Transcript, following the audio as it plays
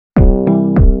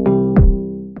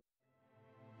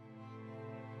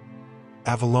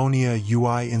Avalonia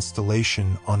UI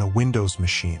installation on a Windows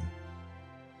machine.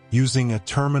 Using a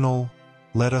terminal,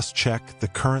 let us check the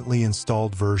currently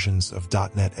installed versions of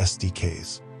 .NET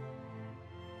SDKs.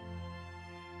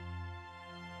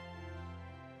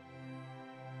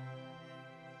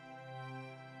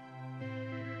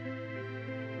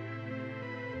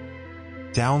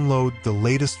 Download the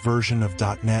latest version of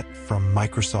 .NET from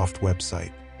Microsoft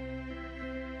website.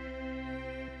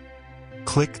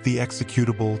 Click the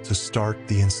executable to start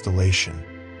the installation.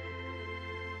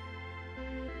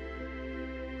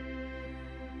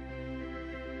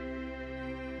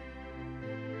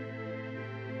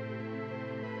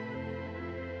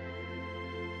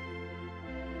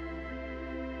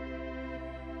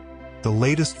 The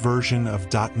latest version of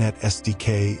 .NET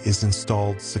SDK is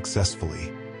installed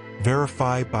successfully.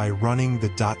 Verify by running the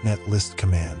 .NET list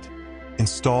command.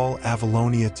 Install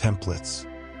Avalonia templates.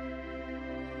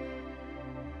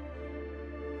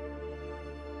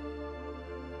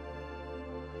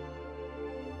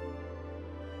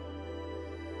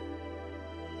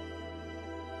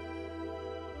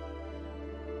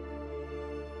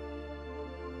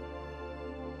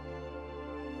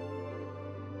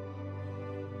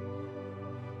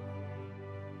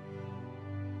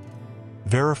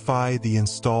 Verify the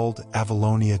installed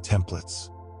Avalonia templates.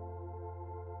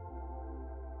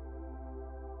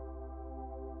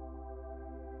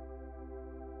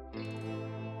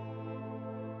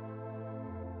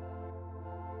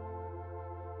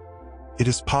 It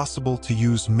is possible to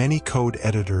use many code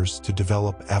editors to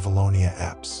develop Avalonia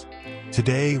apps.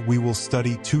 Today, we will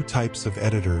study two types of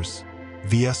editors,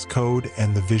 VS Code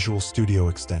and the Visual Studio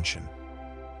extension.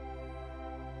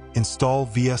 Install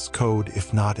VS Code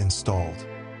if not installed.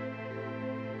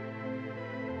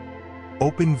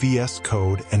 Open VS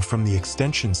Code and from the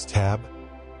Extensions tab,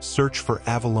 search for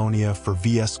Avalonia for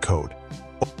VS Code.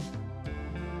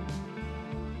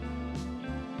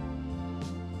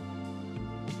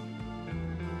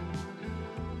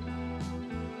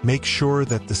 Make sure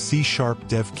that the C#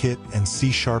 Dev Kit and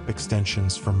C#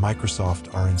 extensions from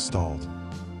Microsoft are installed.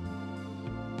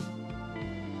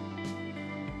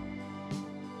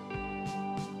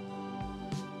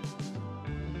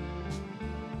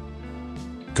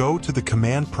 Go to the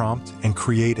command prompt and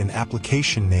create an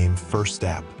application name First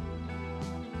App.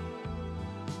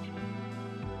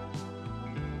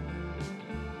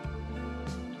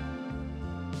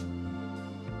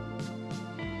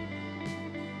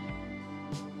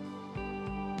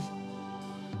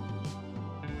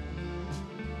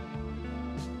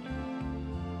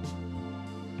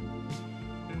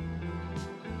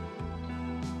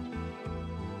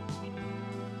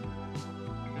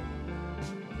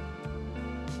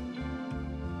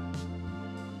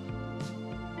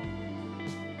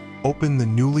 Open the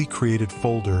newly created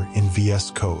folder in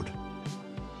VS Code.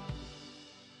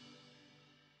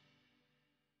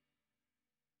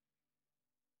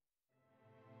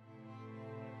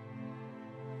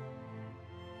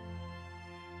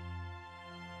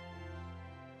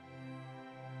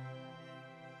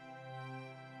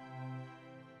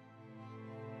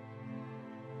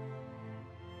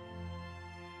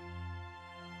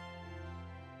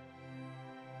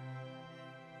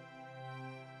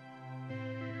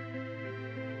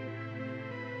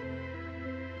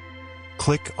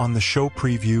 Click on the Show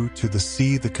Preview to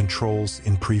see the controls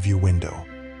in Preview window.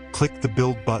 Click the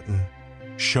Build button,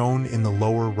 shown in the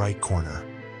lower right corner.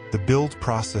 The build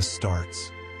process starts.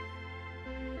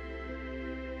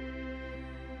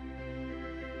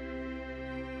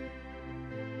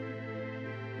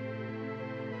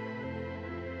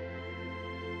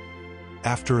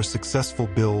 After a successful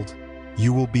build,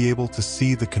 you will be able to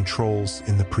see the controls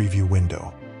in the Preview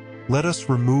window. Let us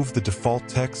remove the default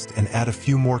text and add a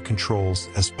few more controls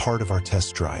as part of our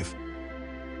test drive.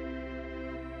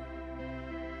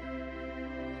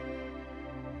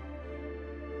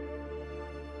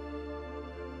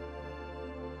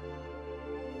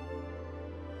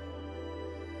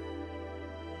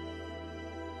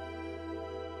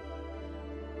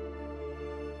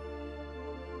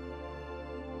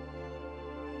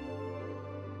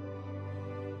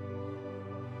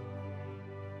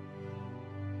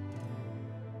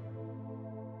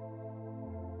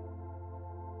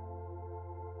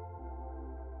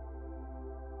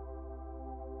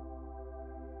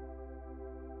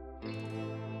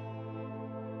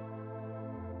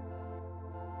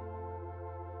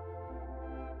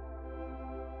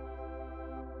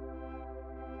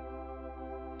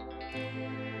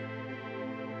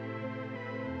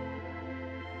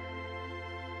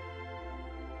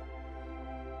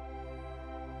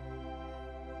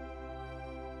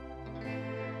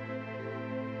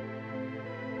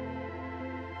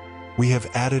 We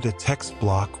have added a text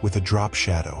block with a drop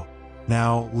shadow.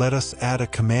 Now, let us add a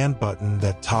command button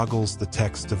that toggles the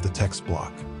text of the text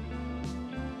block.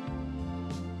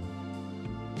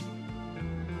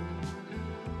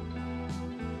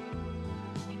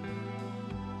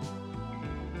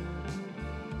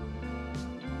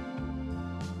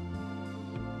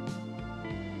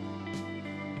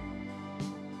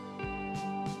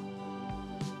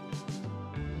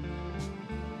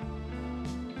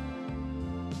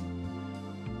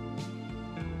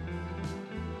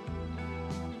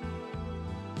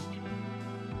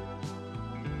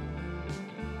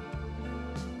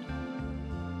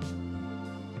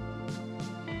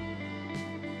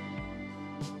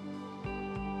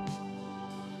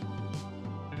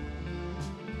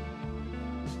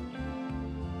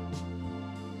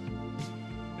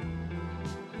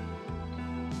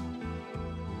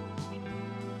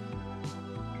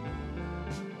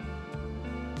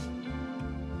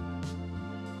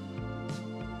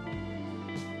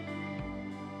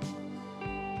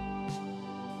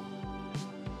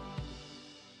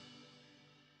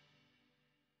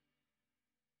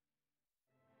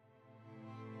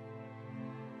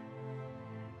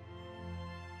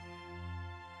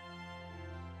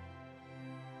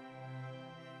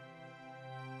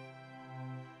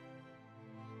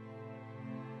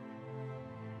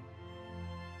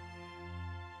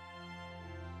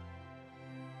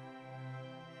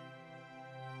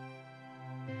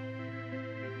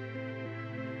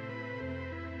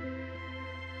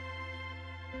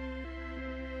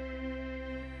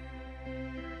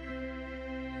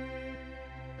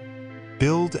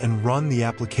 Build and run the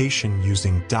application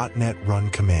using .NET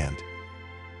Run command.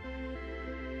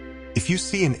 If you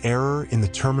see an error in the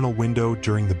terminal window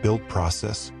during the build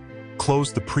process,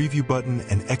 close the preview button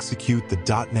and execute the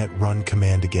 .NET Run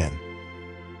command again.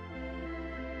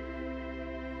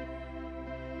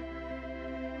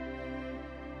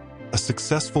 A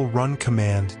successful run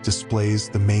command displays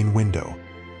the main window.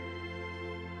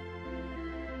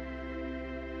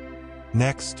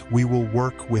 Next, we will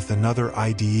work with another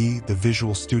IDE, the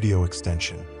Visual Studio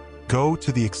extension. Go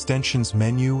to the Extensions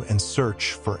menu and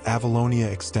search for Avalonia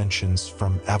extensions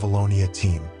from Avalonia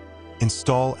team.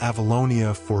 Install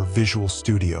Avalonia for Visual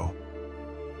Studio.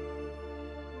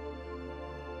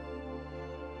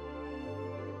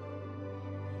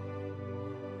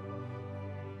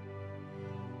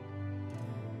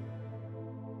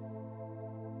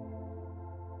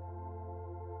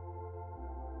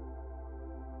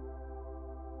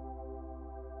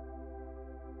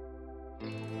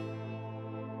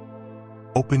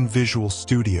 Open Visual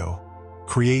Studio.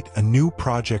 Create a new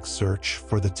project search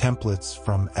for the templates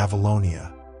from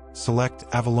Avalonia. Select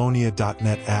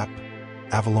Avalonia.NET App,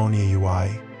 Avalonia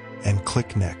UI, and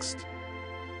click Next.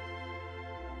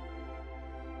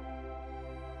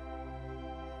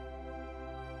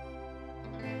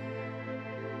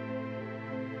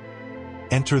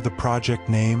 Enter the project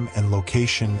name and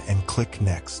location and click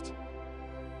Next.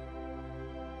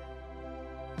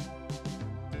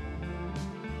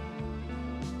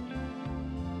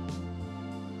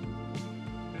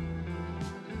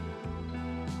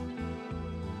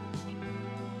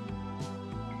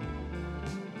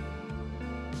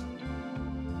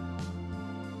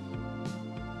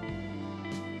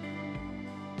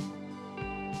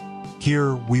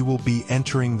 Here, we will be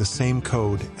entering the same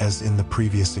code as in the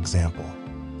previous example.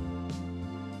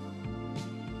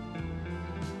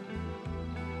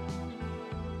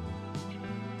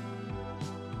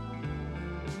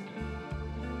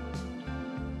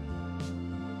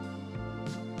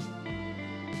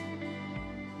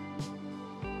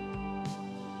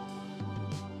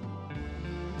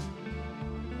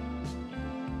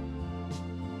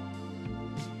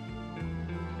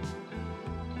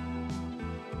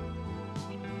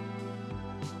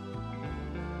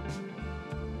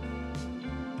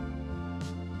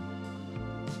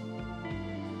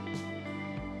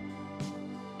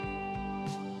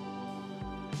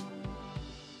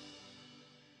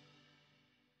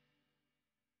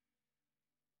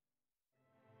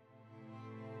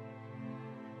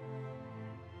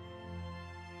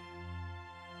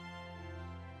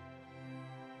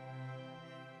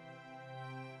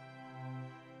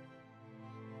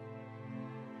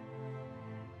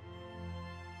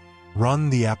 Run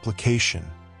the application.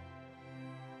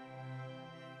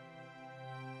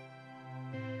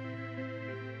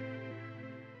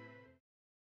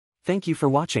 Thank you for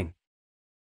watching.